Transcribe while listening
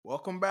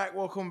Welcome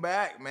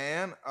back,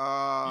 man.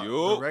 The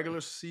Yo,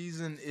 regular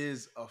season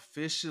is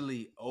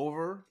officially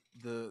over.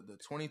 The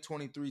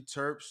 2023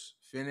 Terps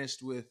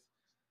finished with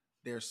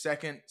their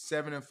second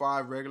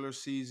 7-5 regular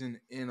season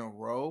in a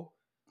row.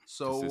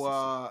 So,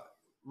 consistency.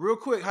 real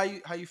quick, how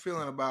you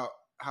feeling about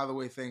how the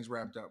way things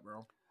wrapped up,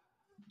 bro?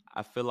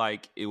 I feel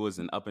like it was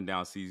an up and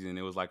down season.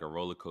 It was like a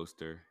roller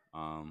coaster.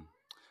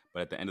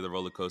 But at the end of the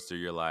roller coaster,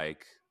 you're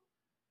like,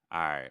 all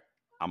right,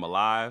 I'm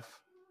alive.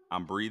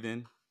 I'm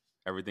breathing.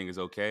 Everything is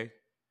okay.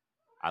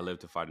 I live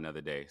to fight another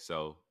day.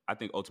 So I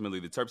think ultimately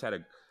the Terps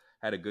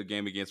had a good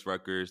game against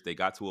Rutgers. They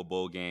got to a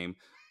bowl game.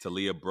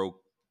 Taulia broke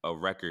a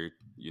record,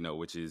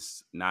 which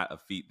is not a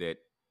feat that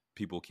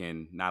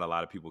not a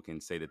lot of people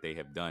can say that they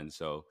have done.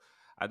 So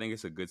I think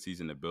it's a good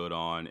season to build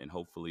on, and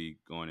hopefully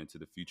going into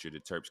the future, the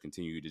Terps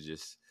continue to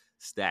just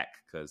stack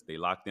because they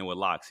locked in with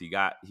locks. He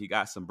got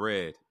some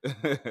bread.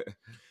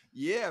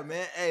 Yeah,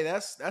 man. Hey,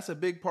 that's a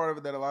big part of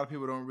it that a lot of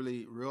people don't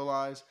really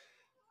realize.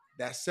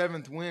 That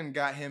seventh win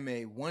got him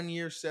a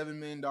 1-year, $7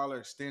 million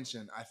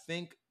extension. I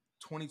think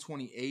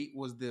 2028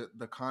 was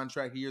the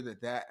contract year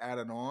that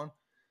added on.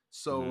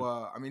 So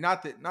hmm I mean,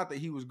 not that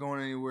he was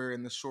going anywhere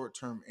in the short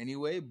term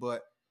anyway,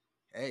 but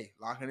hey,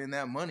 locking in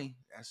that money,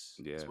 that's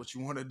Yeah, what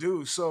you want to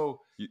do. So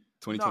no,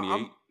 I'm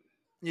 2028,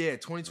 yeah,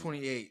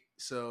 2028.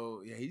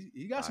 So yeah,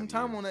 he got some 5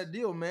 time on years. that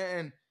deal, man.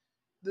 And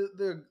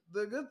the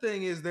good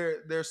thing is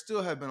there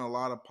still have been a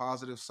lot of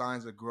positive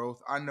signs of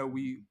growth. I know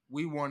we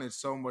wanted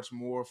so much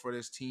more for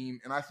this team,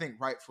 and I think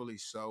rightfully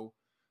so.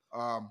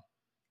 Um,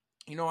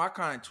 I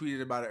kind of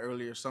tweeted about it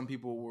earlier. Some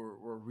people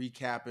were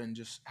recapping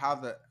just how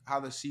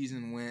the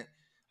season went.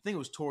 I think it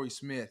was Torrey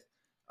Smith.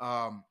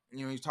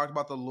 He talked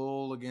about the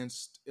lull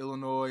against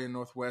Illinois and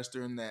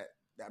Northwestern. That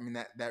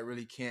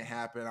really can't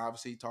happen.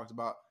 Obviously, he talked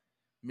about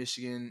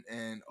Michigan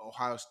and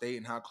Ohio State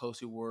and how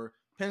close we were.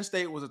 Penn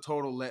State was a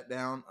total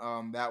letdown.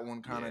 That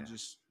one kind of Yeah,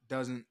 just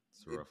doesn't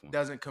it's a it rough one.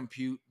 doesn't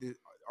compute.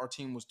 Our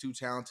team was too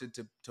talented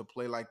to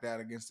play like that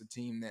against a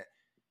team that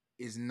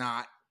is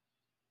not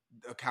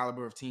a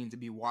caliber of team to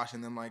be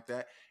watching them like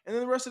that. And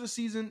then the rest of the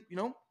season,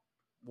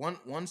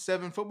 won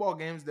 7 football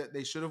games that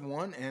they should have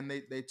won, and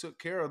they took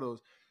care of those.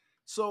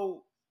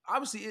 So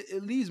obviously,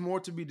 it leaves more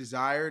to be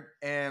desired.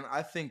 And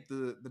I think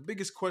the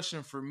biggest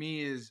question for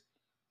me is,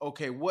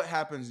 okay, what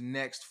happens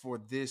next for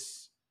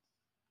this,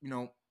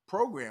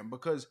 program?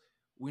 Because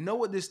we know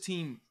what this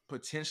team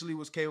potentially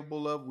was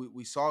capable of.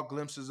 We saw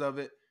glimpses of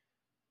it,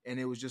 and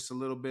it was just a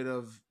little bit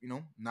of,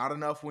 not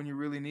enough when you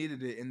really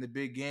needed it in the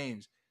big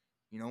games.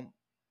 You know,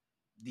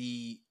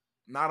 the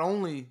not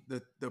only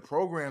the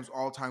program's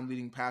all-time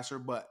leading passer,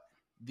 but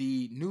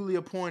the newly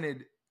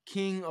appointed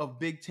king of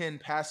Big Ten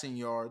passing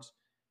yards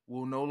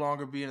will no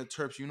longer be in a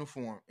Terps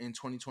uniform in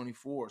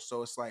 2024.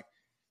 So it's like,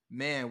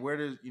 man, where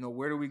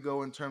do we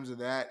go in terms of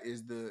that?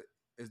 Is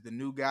the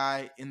new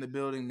guy in the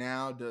building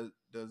now?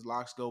 Does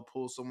Locks go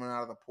pull someone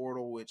out of the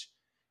portal, which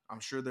I'm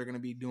sure they're going to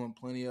be doing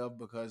plenty of,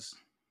 because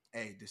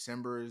hey,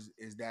 December is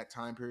that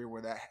time period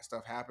where that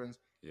stuff happens,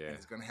 and Yeah.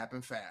 it's going to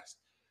happen fast.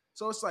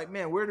 So it's like,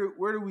 man, where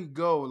do we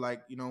go?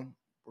 Like,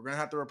 we're gonna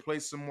have to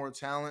replace some more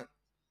talent.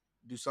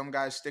 Do some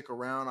guys stick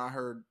around? I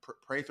heard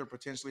Prather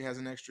potentially has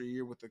an extra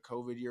year with the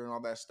COVID year and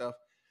all that stuff.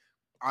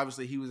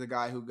 Obviously, he was a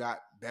guy who got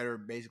better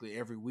basically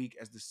every week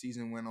as the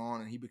season went on,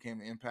 and he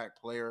became an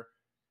impact player.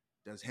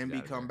 Does He's Hemby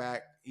out of come there.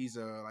 back? He's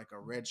like a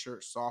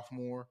redshirt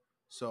sophomore,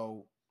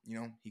 so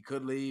he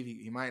could leave.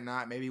 He might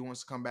not. Maybe he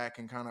wants to come back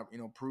and kind of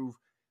prove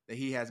that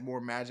he has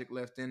more magic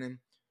left in him.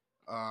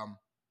 Um,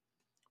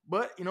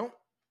 but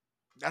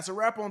that's a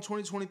wrap on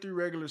 2023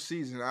 regular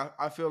season.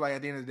 I feel like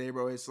at the end of the day,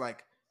 bro, it's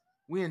like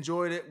we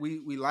enjoyed it.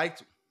 We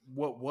liked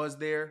what was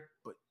there,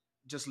 but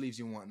just leaves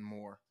you wanting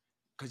more,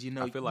 because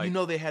I feel like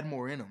they had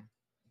more in them.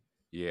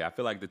 Yeah, I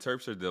feel like the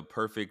Terps are the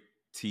perfect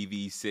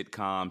TV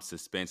sitcom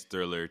suspense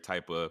thriller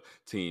type of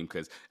team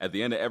because at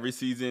the end of every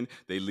season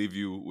they leave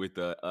you with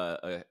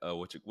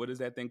what is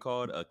that thing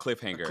called, a A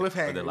cliffhanger, where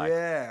they're cliffhanger, like,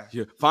 yeah.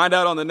 you find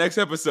out on the next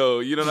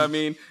episode. You know what I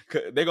mean?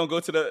 They're gonna go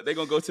to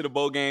the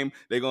bowl game.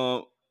 They're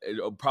gonna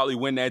probably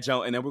win that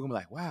jump, and then we're gonna be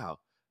like, wow,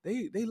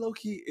 they low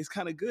key is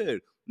kind of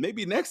good.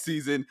 Maybe next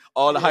season,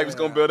 all the hype's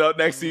gonna Yeah. build up.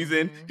 Next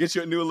season, Mm-hmm. get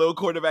your new little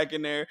quarterback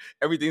in there.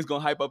 Everything's gonna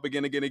hype up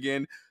again.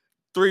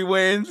 3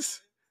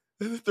 wins.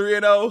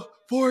 3-0,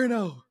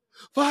 4-0,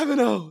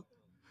 5-0.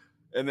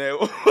 And then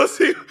we'll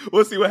see.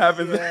 We'll see what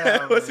happens.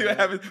 Yeah, We'll see what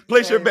man. happens.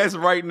 Place your Hey, bets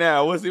right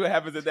now. We'll see what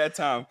happens at that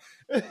time.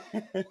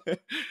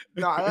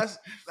 no,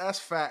 that's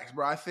facts,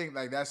 bro. I think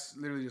like that's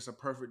literally just a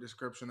perfect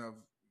description of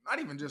not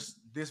even just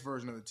this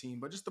version of the team,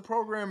 but just the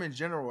program in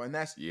general. And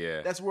that's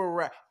Yeah, that's where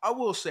we're at. I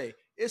will say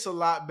it's a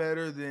lot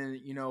better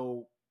than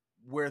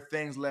where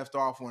things left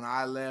off when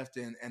I left,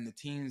 and the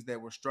teams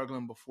that were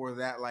struggling before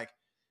that. Like,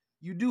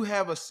 you do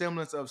have a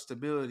semblance of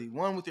stability.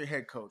 One, with your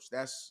head coach.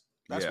 That's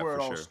yeah, where for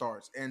it all sure.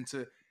 starts. And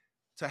to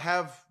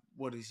have,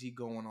 what is he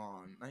going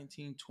on?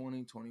 19,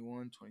 20,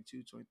 21,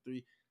 22,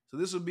 23. So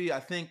this will be, I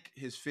think,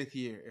 his 5th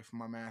year, if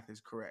my math is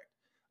correct.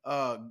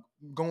 Uh,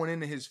 Going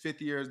into his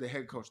 5th year as the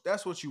head coach.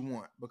 That's what you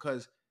want,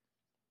 because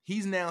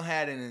He's now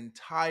had an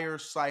entire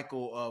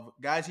cycle of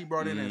guys he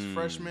brought in as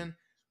freshmen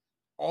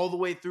all the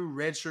way through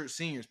redshirt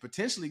seniors,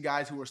 potentially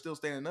guys who are still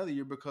staying another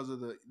year because of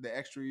the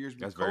extra years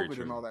with COVID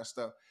and all that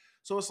stuff.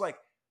 So it's like,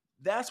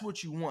 that's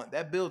what you want.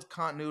 That builds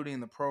continuity in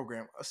the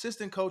program.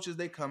 Assistant coaches,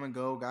 they come and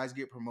go. Guys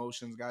get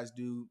promotions. Guys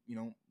do,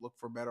 look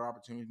for better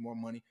opportunities, more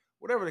money,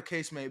 whatever the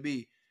case may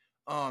be.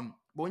 But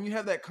when you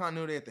have that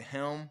continuity at the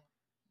helm,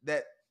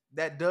 that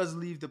does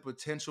leave the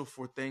potential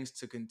for things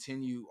to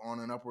continue on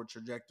an upward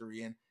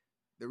trajectory. And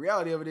the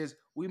reality of it is,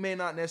 we may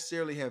not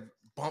necessarily have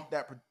bumped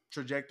that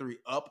trajectory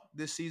up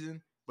this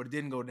season, but it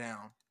didn't go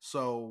down.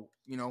 So,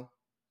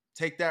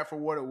 take that for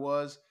what it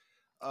was.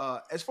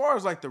 As far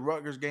as like the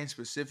Rutgers game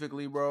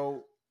specifically,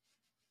 bro,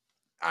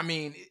 I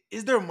mean,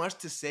 is there much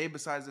to say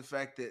besides the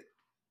fact that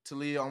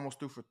Taulia almost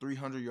threw for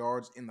 300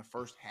 yards in the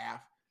first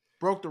half?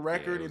 Broke the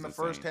record in the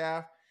first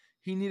half.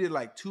 He needed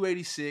like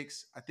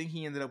 286. I think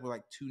he ended up with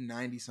like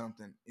 290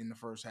 something in the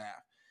first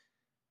half.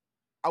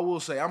 I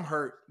will say I'm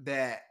hurt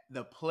that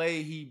the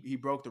play he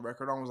broke the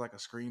record on was like a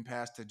screen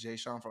pass to Jay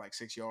Sean for like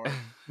 6 yards.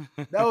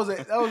 That was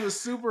a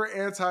super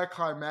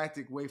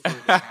anticlimactic way for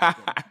it to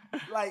happen.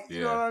 Like,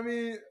 you know what I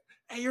mean?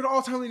 Hey, you're the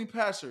all-time leading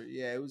passer.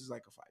 Yeah, it was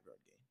like a 5-yard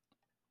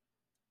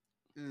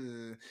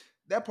game.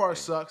 That part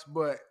sucks,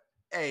 but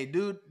hey,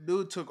 dude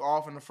took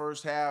off in the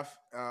first half.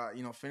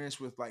 Finished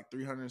with like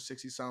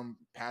 360 some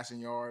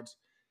passing yards,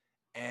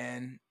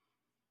 and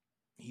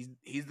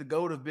he's the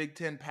GOAT of Big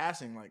Ten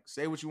passing. Like,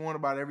 say what you want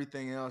about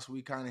everything else,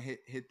 we kind of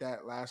hit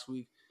that last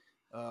week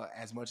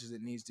as much as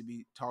it needs to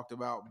be talked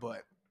about.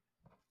 But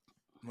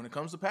when it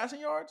comes to passing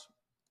yards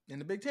in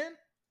the Big Ten,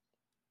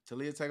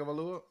 Taulia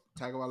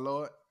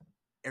Tagovailoa,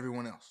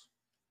 everyone else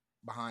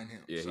behind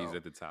him. Yeah, so he's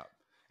at the top,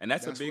 and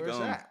that's a big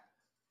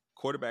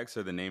quarterbacks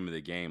are the name of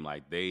the game.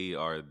 Like, they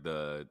are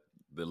the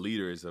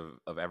leaders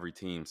of every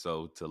team.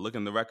 So to look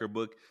in the record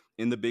book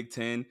in the Big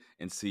Ten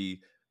and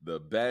see the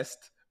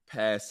best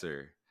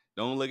passer,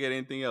 don't look at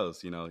anything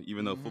else,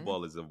 even though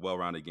football is a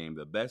well-rounded game,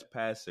 the best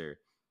passer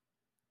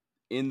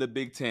in the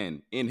Big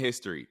Ten in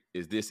history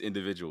is this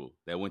individual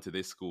that went to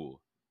this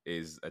school,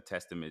 is a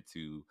testament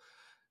to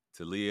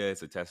Taulia.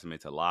 It's a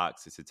testament to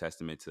Locks. It's a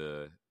testament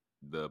to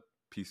the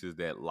pieces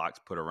that Locks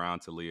put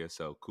around Taulia.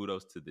 So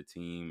kudos to the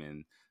team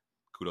and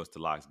kudos to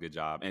Locks. Good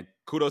job. And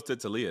kudos to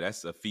Taulia.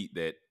 That's a feat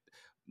that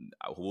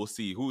we'll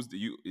see. Who do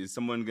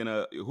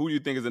you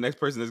think is the next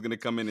person that's gonna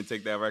come in and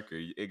take that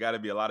record? It got to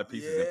be a lot of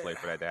pieces in play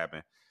for that to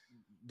happen,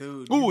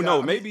 dude.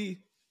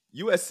 Maybe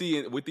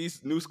USC with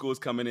these new schools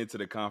coming into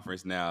the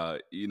conference now.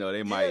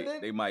 They might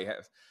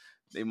have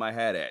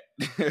that.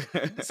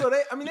 So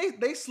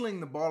they sling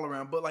the ball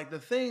around, but like the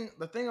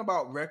thing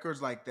about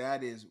records like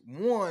that is,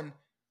 one,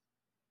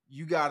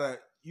 you gotta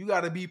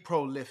be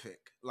prolific,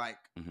 like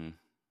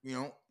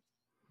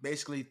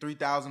basically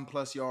 3,000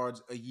 plus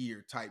yards a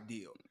year type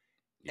deal.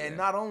 Yeah. And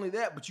not only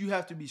that, but you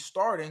have to be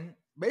starting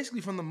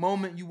basically from the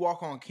moment you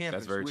walk on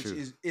campus, which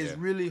is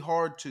really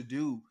hard to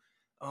do.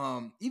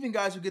 Even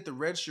guys who get the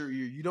redshirt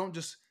year, you don't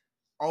just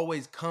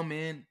always come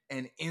in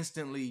and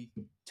instantly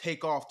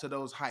take off to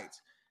those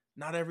heights.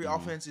 Not every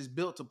offense is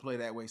built to play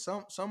that way.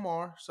 Some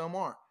are, some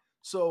aren't.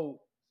 So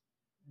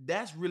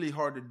that's really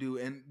hard to do.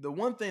 And the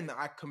one thing that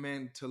I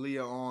commend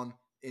Taulia on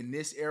in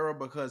this era,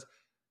 because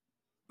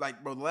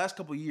like, bro, the last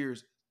couple of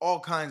years, all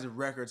kinds of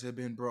records have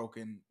been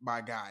broken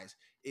by guys.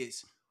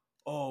 It's,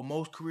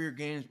 most career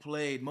games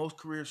played, most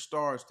career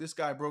starts. This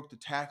guy broke the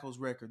tackles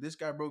record. This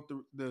guy broke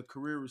the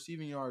career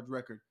receiving yards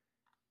record.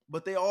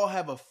 But they all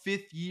have a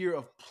fifth year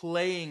of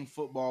playing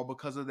football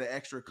because of the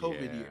extra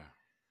COVID year.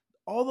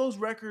 All those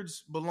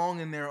records belong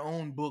in their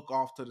own book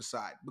off to the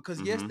side.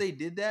 Because, yes, they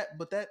did that,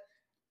 but that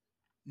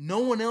no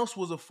one else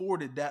was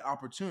afforded that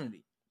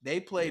opportunity. They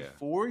played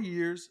 4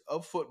 years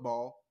of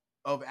football,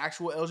 of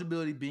actual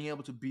eligibility, being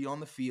able to be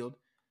on the field,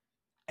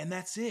 and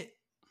that's it.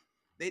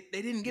 They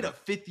didn't get a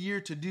fifth year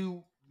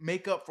to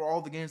make up for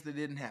all the games they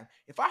didn't have.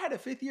 If I had a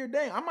fifth year,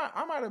 dang, I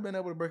might have been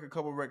able to break a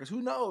couple of records.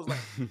 Who knows? Like,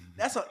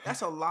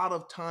 that's a lot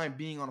of time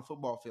being on a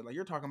football field. Like,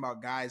 you're talking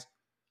about guys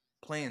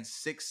playing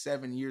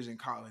 6-7 years in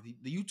college.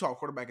 The Utah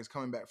quarterback is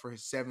coming back for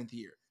his 7th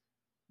year.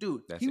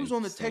 Dude, he was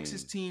on the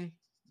Texas team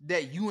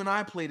that you and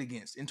I played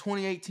against in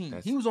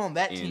 2018. He was on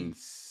that team.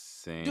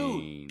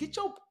 Dude, get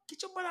your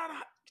butt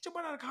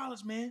out of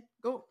college, man.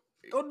 Go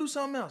do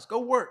something else. Go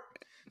work.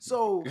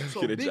 So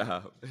get a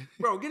job,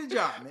 bro. Get a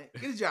job, man.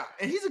 Get a job.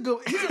 And he's a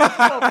good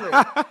football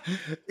player.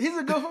 He's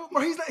a good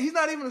football. He's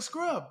not even a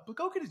scrub. But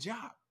go get a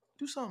job.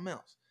 Do something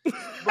else.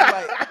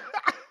 But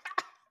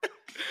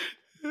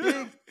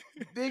like,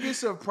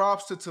 biggest of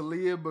props to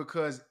Taulia,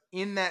 because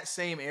in that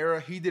same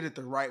era, he did it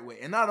the right way.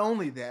 And not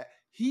only that,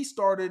 he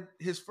started,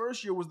 his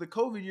first year was the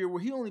COVID year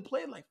where he only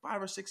played like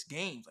 5 or 6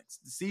 games. Like,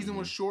 the season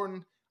was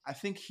shortened. I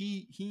think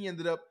he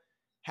ended up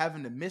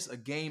having to miss a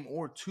game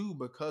or 2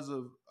 because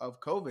of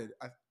COVID.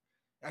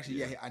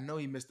 I know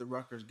he missed the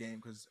Rutgers game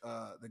because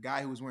the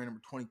guy who was wearing number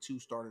 22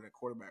 started at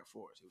quarterback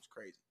for us. It was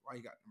crazy. Why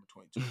he got number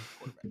 22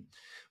 quarterback?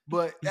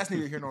 But that's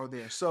neither here nor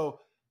there. So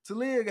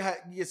Taulia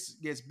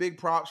gets big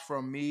props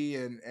from me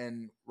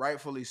and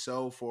rightfully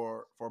so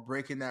for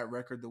breaking that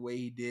record the way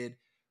he did.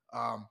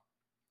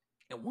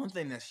 And one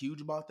thing that's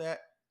huge about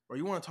that, or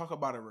you want to talk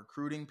about a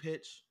recruiting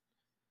pitch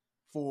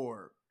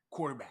for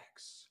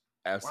quarterbacks,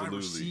 wide Absolutely.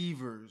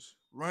 receivers,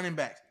 running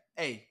backs.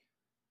 Hey,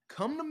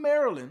 come to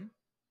Maryland,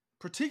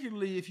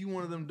 particularly if you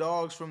one of them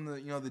dogs from the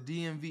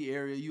DMV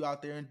area. You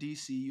out there in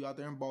DC, you out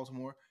there in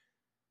Baltimore.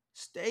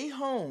 Stay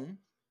home,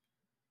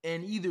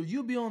 and either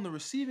you'll be on the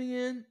receiving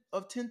end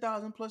of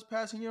 10,000 plus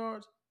passing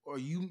yards, or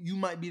you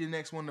might be the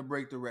next one to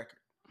break the record.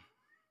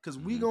 Because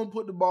we gonna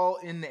put the ball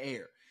in the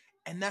air,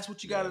 and that's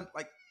what you gotta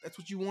like. That's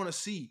what you want to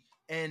see.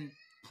 And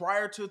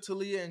prior to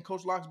Taulia and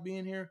Coach Locks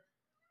being here,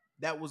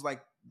 that was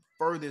like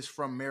furthest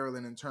from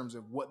Maryland in terms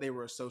of what they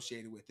were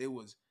associated with. It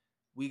was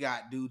we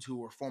got dudes who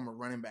were former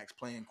running backs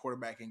playing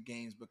quarterback in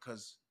games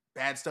because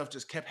bad stuff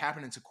just kept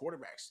happening to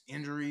quarterbacks,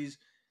 injuries,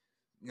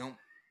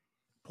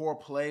 poor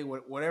play,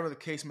 whatever the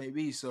case may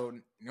be. So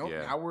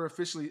now we're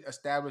officially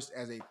established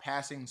as a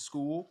passing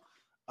school.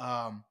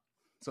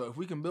 So if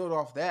we can build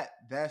off that,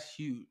 that's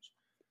huge.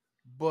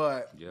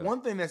 But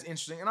one thing that's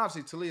interesting, and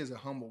obviously Taulia is a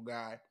humble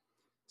guy,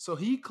 so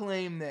he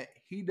claimed that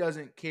he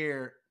doesn't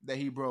care that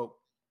he broke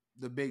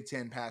the Big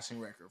Ten passing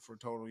record for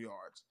total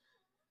yards.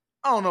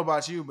 I don't know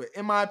about you, but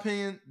in my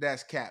opinion,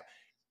 that's cap.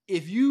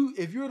 If you're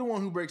the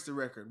one who breaks the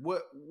record,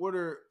 what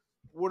are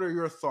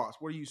your thoughts?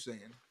 What are you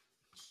saying?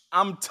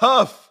 I'm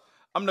tough.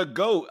 I'm the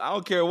GOAT. I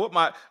don't care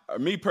what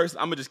me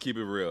personally, I'm gonna just keep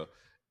it real.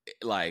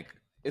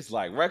 It's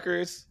like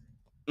records.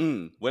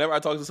 Whenever I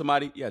talk to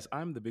somebody, yes,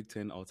 I'm the Big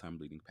Ten all-time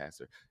leading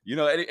passer.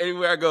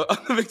 Anywhere I go,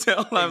 I'm the Big Ten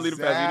all-time leading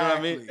passer. You know what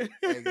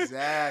I mean?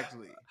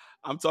 Exactly.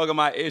 I'm talking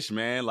my ish,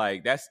 man.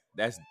 Like that's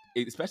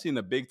especially in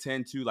the Big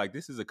Ten too. Like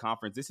this is a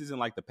conference. This isn't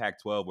like the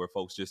Pac-12 where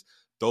folks just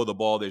throw the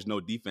ball. There's no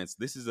defense.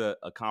 This is a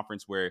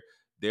conference where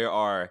there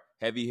are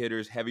heavy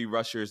hitters, heavy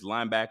rushers,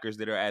 linebackers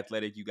that are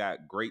athletic. You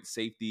got great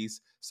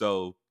safeties.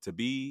 So to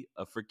be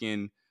a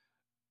freaking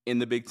in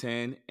the Big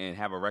Ten and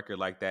have a record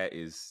like that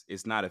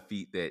it's not a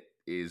feat that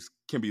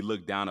can be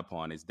looked down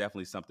upon. It's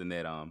definitely something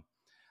that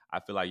I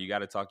feel like you got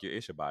to talk your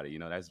ish about it.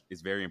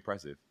 It's very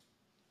impressive.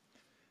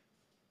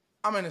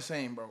 I'm in the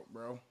same boat,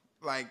 bro.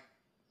 Like,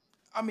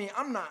 I mean,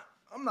 I'm not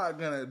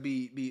gonna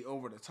be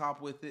over the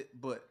top with it,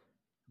 but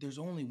there's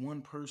only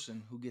one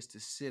person who gets to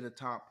sit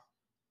atop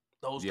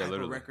those type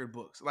of record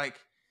books. Like,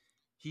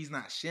 he's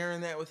not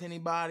sharing that with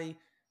anybody.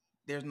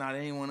 There's not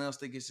anyone else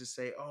that gets to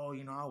say, "Oh,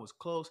 I was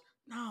close."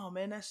 No,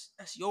 man, that's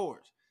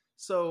yours.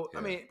 So,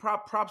 I mean,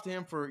 props to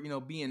him for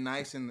being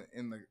nice in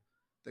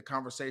the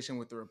conversation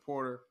with the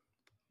reporter.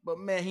 But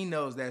man, he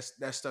knows that's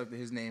stuck to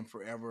his name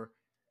forever.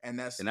 And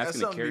that's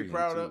something to be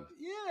proud of.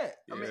 Yeah.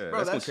 I mean, bro,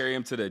 that's going to carry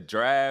him to the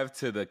draft,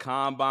 to the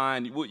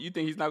combine. What, you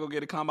think he's not going to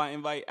get a combine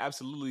invite?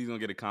 Absolutely, he's going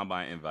to get a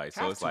combine invite.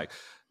 So it's like,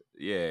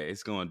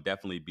 it's going to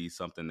definitely be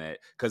something that,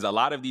 because a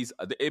lot of these,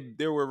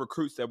 there were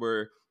recruits that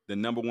were the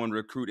number one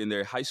recruit in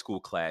their high school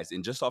class.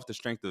 And just off the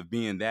strength of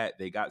being that,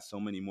 they got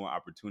so many more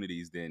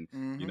opportunities than,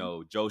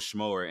 Joe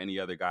Schmo or any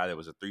other guy that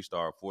was a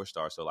 3-star or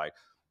 4-star. So like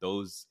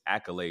those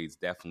accolades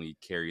definitely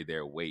carry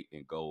their weight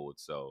in gold.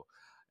 So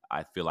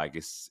I feel like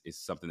it's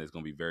something that's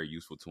going to be very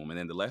useful to him. And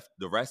then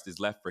the rest is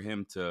left for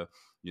him to,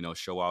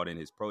 show out in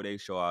his pro day,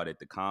 show out at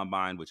the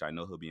combine, which I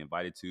know he'll be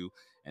invited to,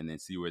 and then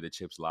see where the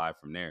chips lie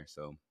from there.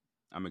 So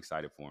I'm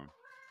excited for him.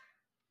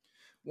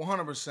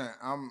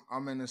 100%.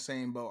 I'm in the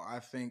same boat. I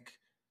think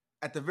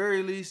at the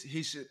very least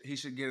he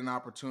should get an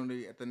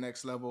opportunity at the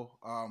next level.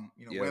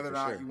 Whether or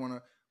not you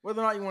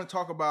want to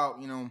talk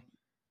about,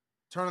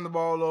 turning the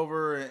ball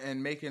over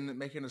and making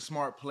the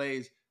smart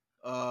plays.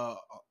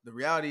 The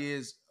reality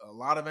is a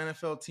lot of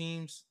NFL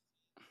teams,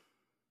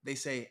 they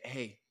say,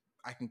 "Hey,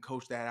 I can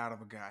coach that out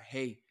of a guy.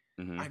 Hey,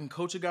 I can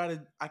coach a guy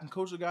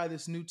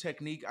this new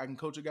technique. I can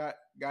coach a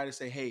guy to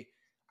say, hey,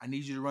 I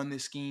need you to run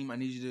this scheme. I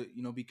need you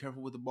to, be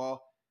careful with the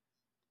ball."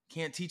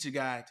 Can't teach a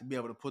guy to be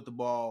able to put the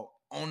ball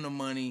on the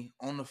money,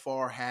 on the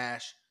far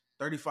hash,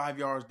 35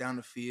 yards down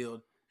the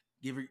field,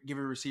 give a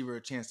receiver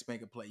a chance to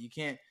make a play. You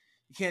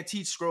can't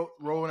teach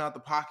rolling out the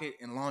pocket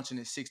and launching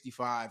at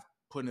 65,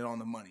 putting it on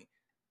the money.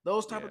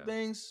 Those type of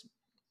things,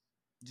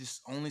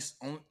 just only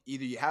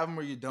either you have them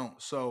or you don't.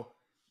 So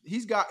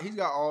he's got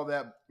all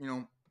that,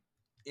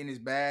 in his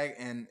bag,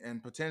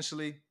 and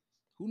potentially,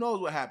 who knows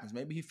what happens?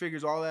 Maybe he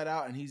figures all that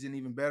out and he's an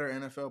even better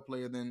NFL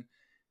player than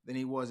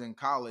he was in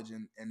college,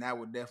 and that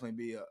would definitely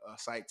be a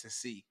sight to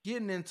see.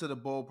 Getting into the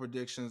bowl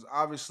predictions,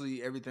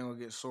 obviously everything will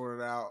get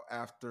sorted out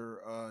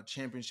after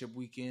championship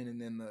weekend,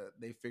 and then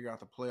they figure out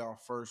the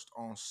playoff first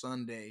on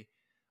Sunday.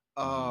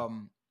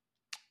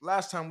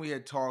 Last time we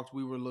had talked,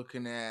 we were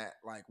looking at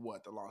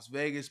the Las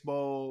Vegas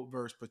Bowl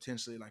versus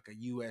potentially like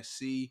a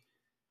USC.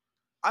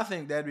 I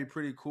think that'd be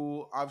pretty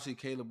cool. Obviously,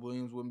 Caleb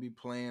Williams wouldn't be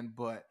playing,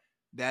 but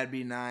that'd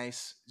be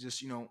nice.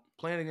 Just,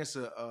 playing against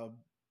a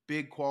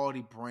big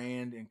quality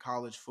brand in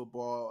college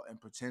football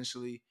and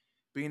potentially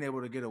being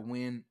able to get a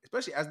win,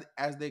 especially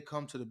as they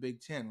come to the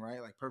Big Ten,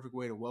 right? Like, perfect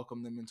way to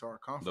welcome them into our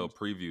conference. Little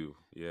preview,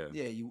 yeah.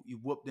 Yeah, you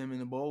whoop them in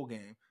the bowl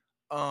game.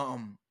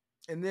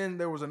 And then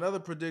there was another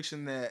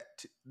prediction that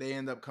they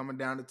end up coming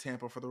down to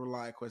Tampa for the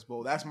ReliaQuest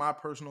Bowl. That's my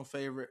personal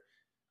favorite.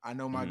 I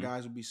know my Mm-hmm.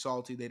 guys would be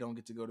salty. They don't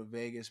get to go to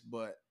Vegas,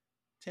 but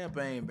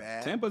Tampa ain't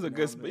bad. Tampa's a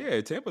good,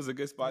 yeah. Tampa's a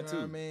good spot you know too.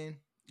 what I mean?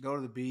 Go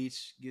to the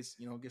beach, get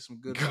some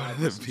good Go vibes,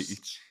 to the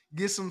beach,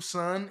 get some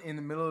sun in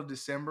the middle of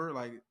December.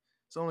 Like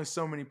it's only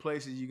so many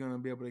places you're gonna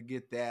be able to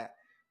get that.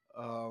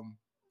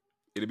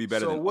 It'd be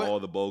better than all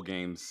the bowl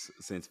games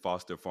since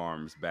Foster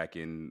Farms back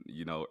in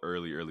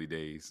early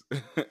days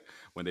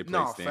when they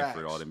played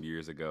Stanford all them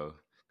years ago.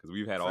 Because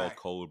we've had all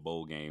cold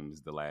bowl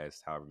games the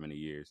last however many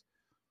years.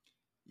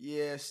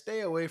 Yeah,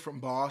 stay away from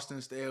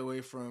Boston. Stay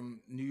away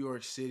from New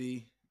York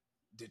City,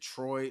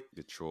 Detroit.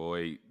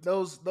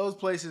 Those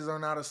places are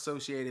not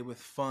associated with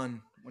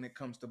fun when it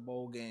comes to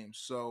bowl games.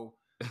 So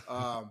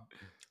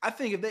I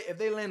think if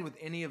they land with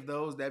any of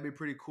those, that'd be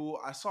pretty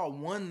cool. I saw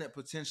one that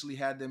potentially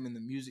had them in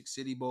the Music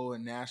City Bowl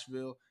in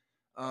Nashville.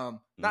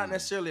 Not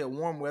necessarily a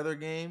warm weather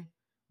game,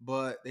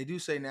 but they do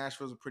say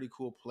Nashville's a pretty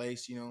cool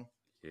place. Yeah,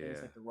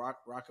 it's like the Rock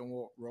and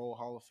Roll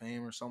Hall of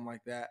Fame or something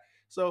like that.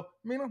 So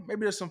maybe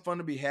there's some fun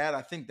to be had.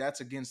 I think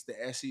that's against the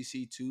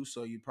SEC too,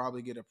 so you'd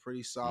probably get a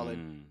pretty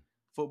solid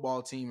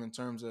football team in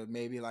terms of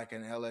maybe like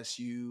an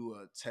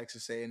LSU,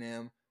 Texas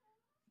A&M.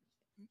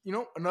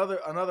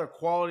 Another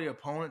quality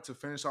opponent to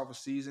finish off a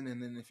season,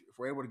 and then if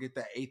we're able to get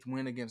that 8th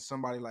win against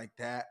somebody like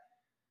that,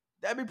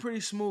 that'd be pretty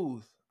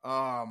smooth.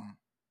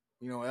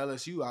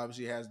 LSU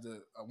obviously has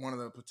one of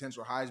the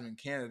potential Heisman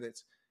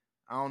candidates.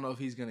 I don't know if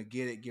he's going to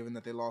get it, given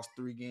that they lost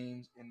 3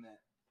 games in that.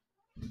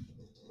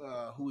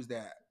 Who's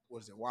that?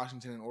 What is it?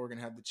 Washington and Oregon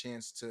have the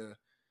chance to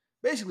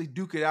basically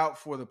duke it out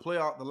for the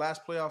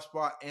last playoff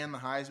spot and the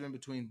Heisman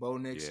between Bo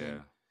Nix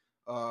and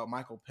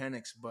Michael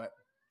Penix. But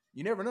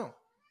you never know.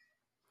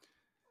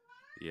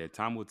 Yeah,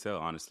 time will tell,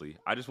 honestly.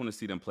 I just want to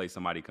see them play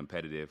somebody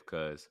competitive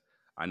because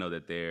I know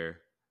that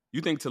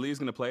You think Taulia's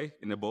going to play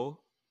in the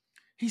bowl?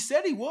 He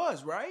said he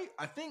was, right?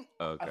 I think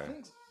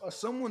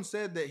someone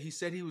said that he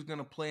said he was going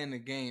to play in the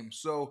game.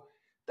 So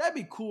that'd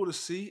be cool to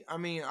see. I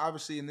mean,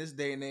 obviously in this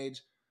day and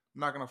age, I'm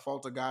not going to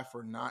fault a guy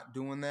for not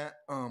doing that.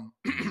 I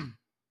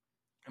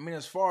mean,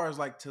 as far as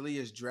like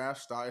Taulia's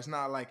draft stock, it's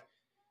not like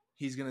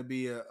he's going to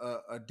be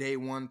a day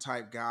one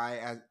type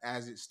guy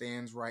as it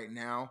stands right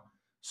now.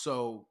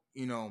 So,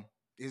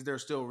 is there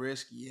still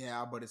risk?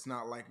 Yeah, but it's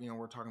not like,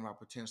 we're talking about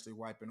potentially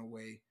wiping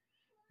away,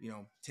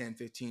 10,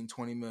 15,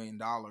 $20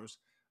 million.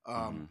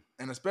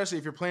 And especially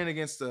if you're playing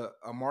against a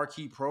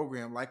marquee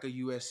program like a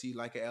USC,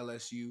 like a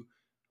LSU,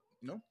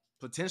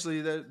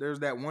 potentially there's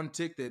that one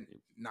tick that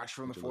knocks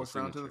you from the 4th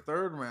round to the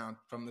 3rd round,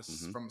 from the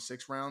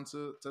 6th round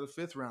to the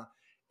 5th round.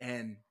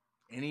 And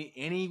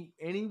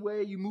any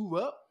way you move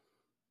up,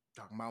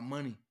 talking about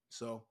money.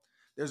 So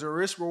there's a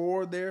risk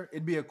reward there.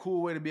 It'd be a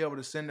cool way to be able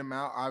to send him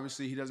out.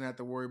 Obviously, he doesn't have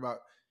to worry about,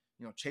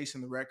 chasing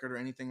the record or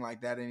anything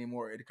like that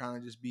anymore. It'd kind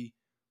of just be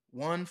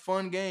one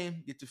fun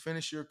game. Get to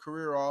finish your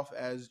career off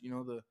as,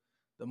 the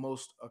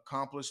most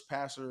accomplished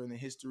passer in the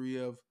history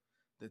of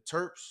the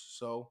Terps.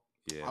 So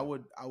yeah. I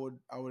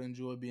would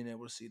enjoy being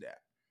able to see that.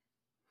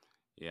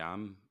 Yeah,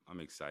 I'm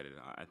excited.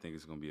 I think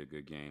it's going to be a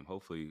good game.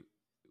 Hopefully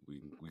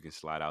we can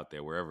slide out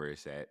there wherever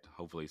it's at.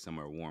 Hopefully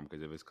somewhere warm,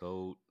 because if it's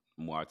cold,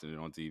 I'm watching it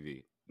on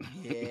TV.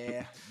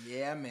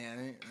 Yeah,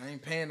 man. I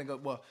ain't paying to go.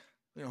 Well,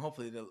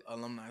 hopefully the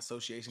Alumni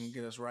Association can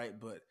get us right,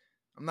 but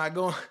I'm not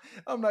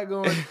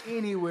going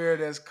anywhere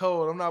that's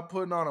cold. I'm not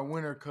putting on a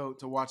winter coat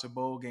to watch a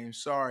bowl game.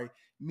 Sorry.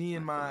 Me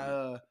and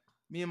my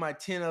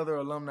 10 other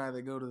alumni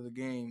that go to the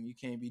game, you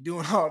can't be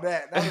doing all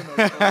that. Not in no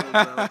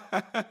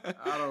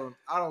cold,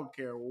 I don't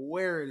care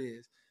where it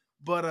is.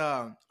 But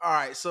all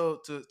right,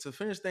 so to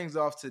finish things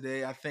off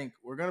today, I think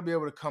we're gonna be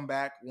able to come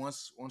back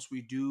once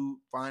we do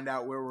find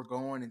out where we're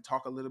going and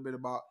talk a little bit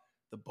about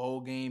the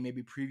bowl game,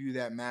 maybe preview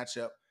that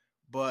matchup.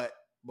 But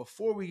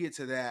before we get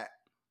to that,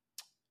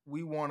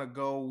 we want to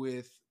go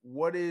with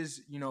what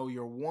is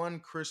your one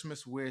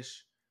Christmas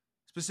wish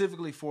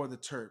specifically for the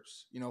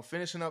Terps.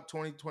 Finishing up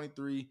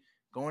 2023,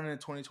 going into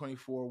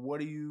 2024.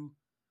 What you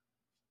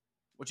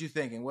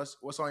thinking?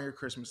 What's on your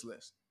Christmas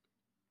list?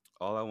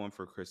 All I want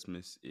for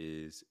Christmas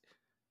is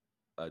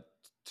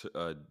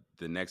the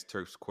next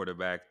Terps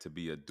quarterback to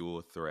be a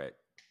dual threat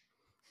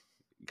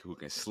who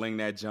can sling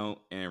that junk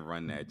and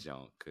run that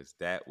junk, because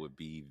that would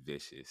be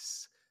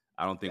vicious.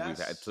 I don't think we've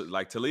had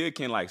Taulia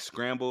can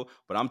scramble,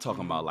 but I'm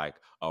talking about like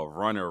a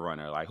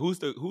runner. Like who's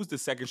the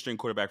second string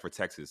quarterback for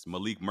Texas?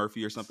 Malik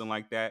Murphy or something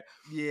like that.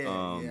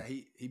 Yeah,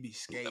 he'd be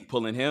skating.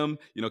 Pulling him,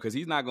 because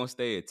he's not gonna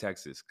stay at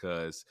Texas,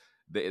 because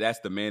that's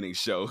the Manning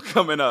show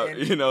coming up.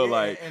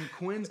 And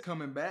Quinn's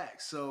coming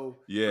back. So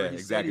yeah,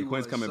 exactly.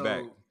 Quinn's coming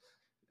back.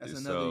 That's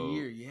another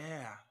year.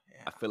 Yeah.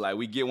 I feel like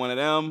we get one of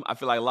them. I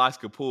feel like Locks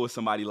could pull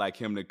somebody like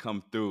him to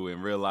come through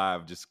in real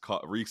life, just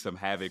wreak some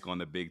havoc on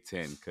the Big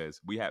Ten, because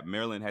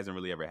Maryland hasn't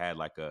really ever had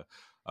like a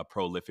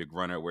prolific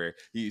runner where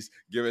he's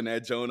giving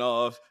that Joan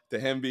off to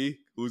Hemby,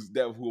 who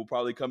will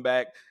probably come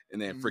back, and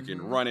then freaking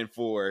running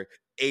for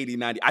 80,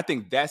 90. I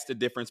think that's the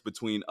difference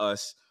between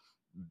us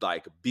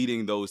like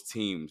beating those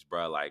teams,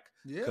 bro. Like,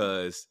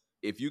 because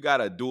if you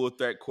got a dual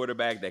threat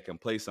quarterback that can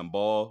play some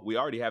ball, we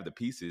already have the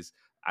pieces.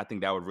 I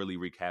think that would really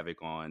wreak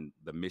havoc on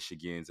the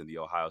Michigans and the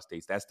Ohio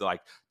States. That's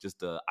just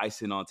the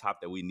icing on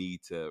top that we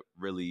need to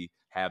really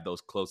have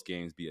those close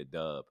games be a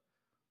dub.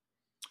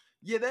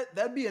 Yeah,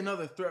 that'd be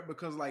another threat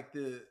because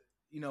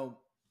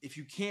if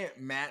you can't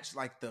match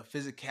like the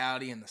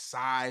physicality and the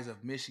size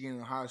of Michigan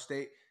and Ohio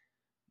State,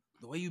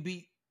 the way you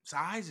beat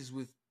size is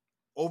with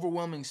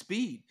overwhelming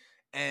speed.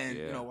 And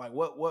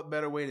what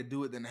better way to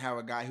do it than to have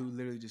a guy who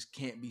literally just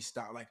can't be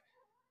stopped? Like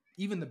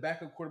even the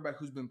backup quarterback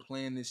who's been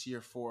playing this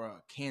year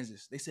for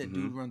Kansas, they said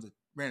dude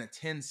ran a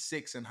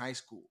 10-6 in high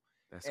school.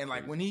 That's and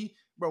crazy. like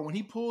when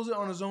he pulls it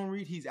on his own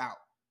read, he's out.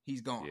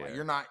 He's gone. Yeah.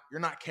 Like you're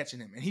not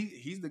catching him. And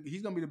he's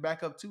gonna be the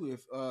backup too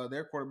if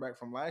their quarterback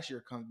from last year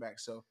comes back.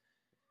 So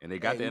and they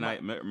got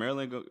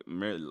Maryland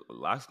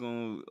Locke's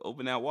gonna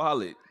open that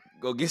wallet,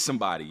 go get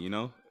somebody,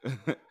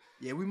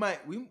 Yeah, we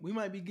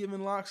might be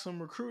giving Locke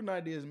some recruiting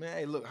ideas, man.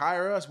 Hey, look,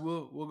 hire us.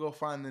 We'll go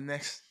find the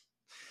next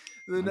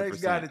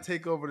 100%. Guy to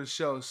take over the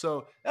show.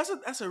 So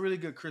that's a really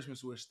good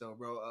Christmas wish, though,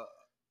 bro.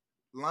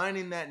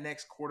 Lining that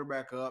next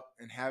quarterback up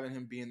and having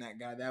him being that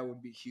guy, that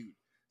would be huge.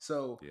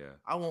 So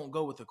I won't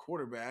go with the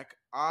quarterback.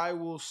 I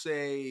will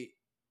say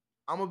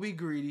I'm gonna be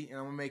greedy and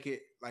I'm gonna make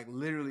it like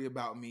literally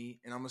about me,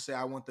 and I'm gonna say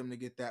I want them to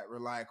get that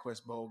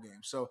ReliaQuest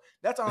Bowl-Game. So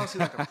that's honestly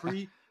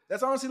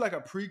like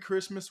a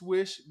pre-Christmas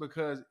wish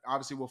because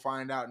obviously we'll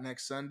find out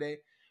next Sunday.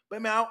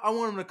 But man, I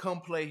want them to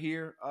come play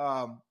here.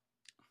 I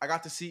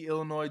got to see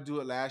Illinois do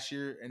it last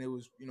year, and it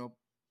was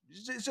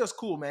it's just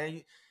cool,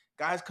 man.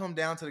 Guys come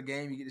down to the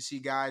game. You get to see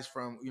guys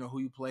from who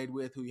you played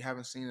with, who you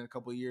haven't seen in a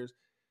couple of years.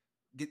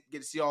 Get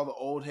to see all the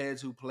old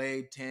heads who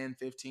played 10,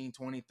 15,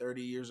 20,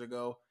 30 years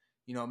ago.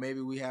 Maybe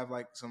we have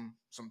like some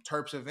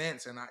Terps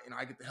events, and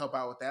I get to help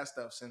out with that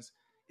stuff since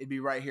it'd be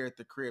right here at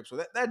the crib.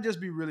 So that'd just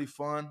be really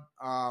fun.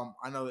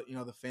 I know that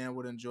the fan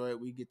would enjoy it.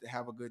 We get to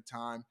have a good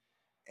time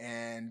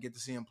and get to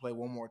see him play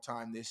one more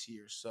time this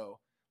year. So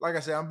like I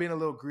said, I'm being a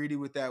little greedy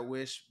with that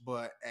wish,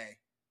 but hey,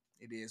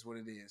 it is what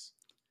it is.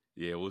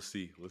 Yeah, we'll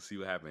see. We'll see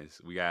what happens.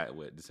 We got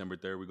December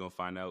 3rd. We're gonna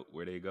find out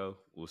where they go.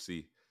 We'll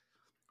see.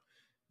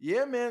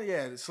 Yeah, man.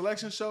 Yeah, the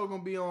selection show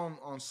gonna be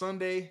on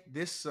Sunday.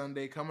 This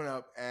Sunday coming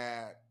up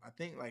at I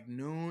think like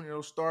noon.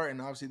 It'll start,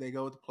 and obviously they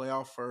go with the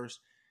playoff first.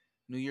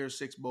 New Year's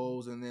 6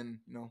 bowls, and then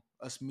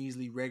us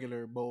measly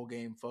regular bowl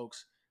game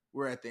folks.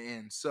 We're at the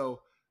end,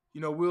 so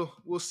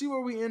we'll see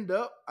where we end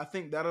up. I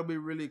think that'll be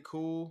really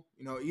cool.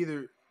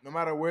 Either no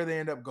matter where they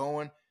end up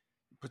going,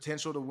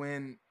 potential to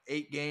win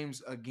 8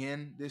 games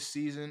again this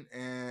season,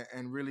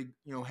 and really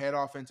head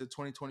off into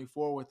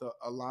 2024 with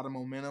a lot of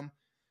momentum,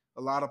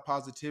 a lot of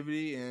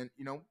positivity, and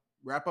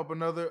wrap up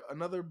another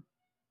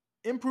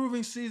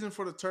improving season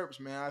for the Terps,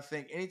 man. I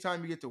think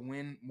anytime you get to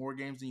win more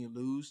games than you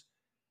lose,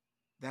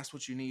 that's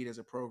what you need as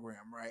a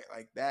program, right?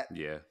 Like that.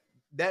 Yeah.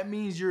 That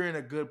means you're in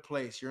a good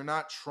place. You're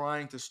not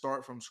trying to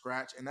start from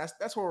scratch, and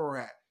that's where we're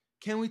at.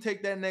 Can we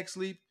take that next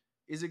leap?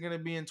 Is it going to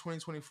be in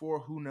 2024?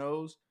 Who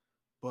knows?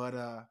 But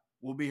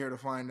we'll be here to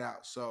find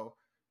out. So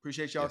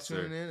appreciate y'all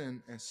tuning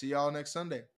in, and see y'all next Sunday.